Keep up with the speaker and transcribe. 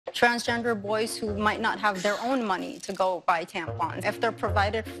Transgender boys who might not have their own money to go buy tampons, if they're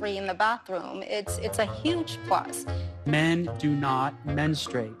provided free in the bathroom, it's a huge plus. Men do not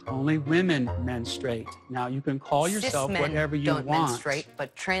menstruate. Only women menstruate. Now, you can call yourself whatever you want. Cis men don't menstruate,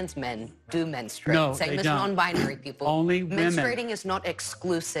 but trans men do menstruate. No, Same they as don't. non-binary people. Only women. Menstruating is not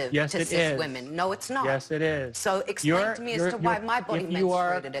exclusive to cis women. No, it's not. Yes, it is. So explain to me as to why my body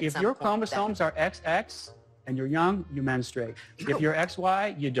menstruated at if some your point chromosomes are XX and you're young, you menstruate. If you're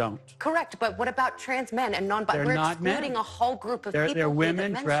XY, you don't. Correct, but what about trans men and non-binary? We're excluding a whole group of people They're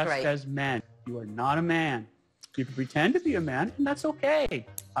women that dressed menstruate. as men. You are not a man. You can pretend to be a man, and that's okay.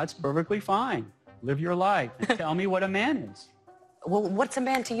 That's perfectly fine. Live your life and tell me what a man is. Well, what's a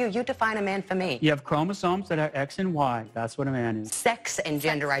man to you? You define a man for me. You have chromosomes that are X and Y. That's what a man is. Sex and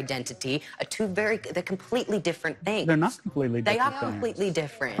gender identity are they're completely different things. They're not completely different They are things. completely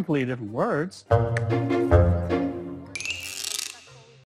different. Completely different words.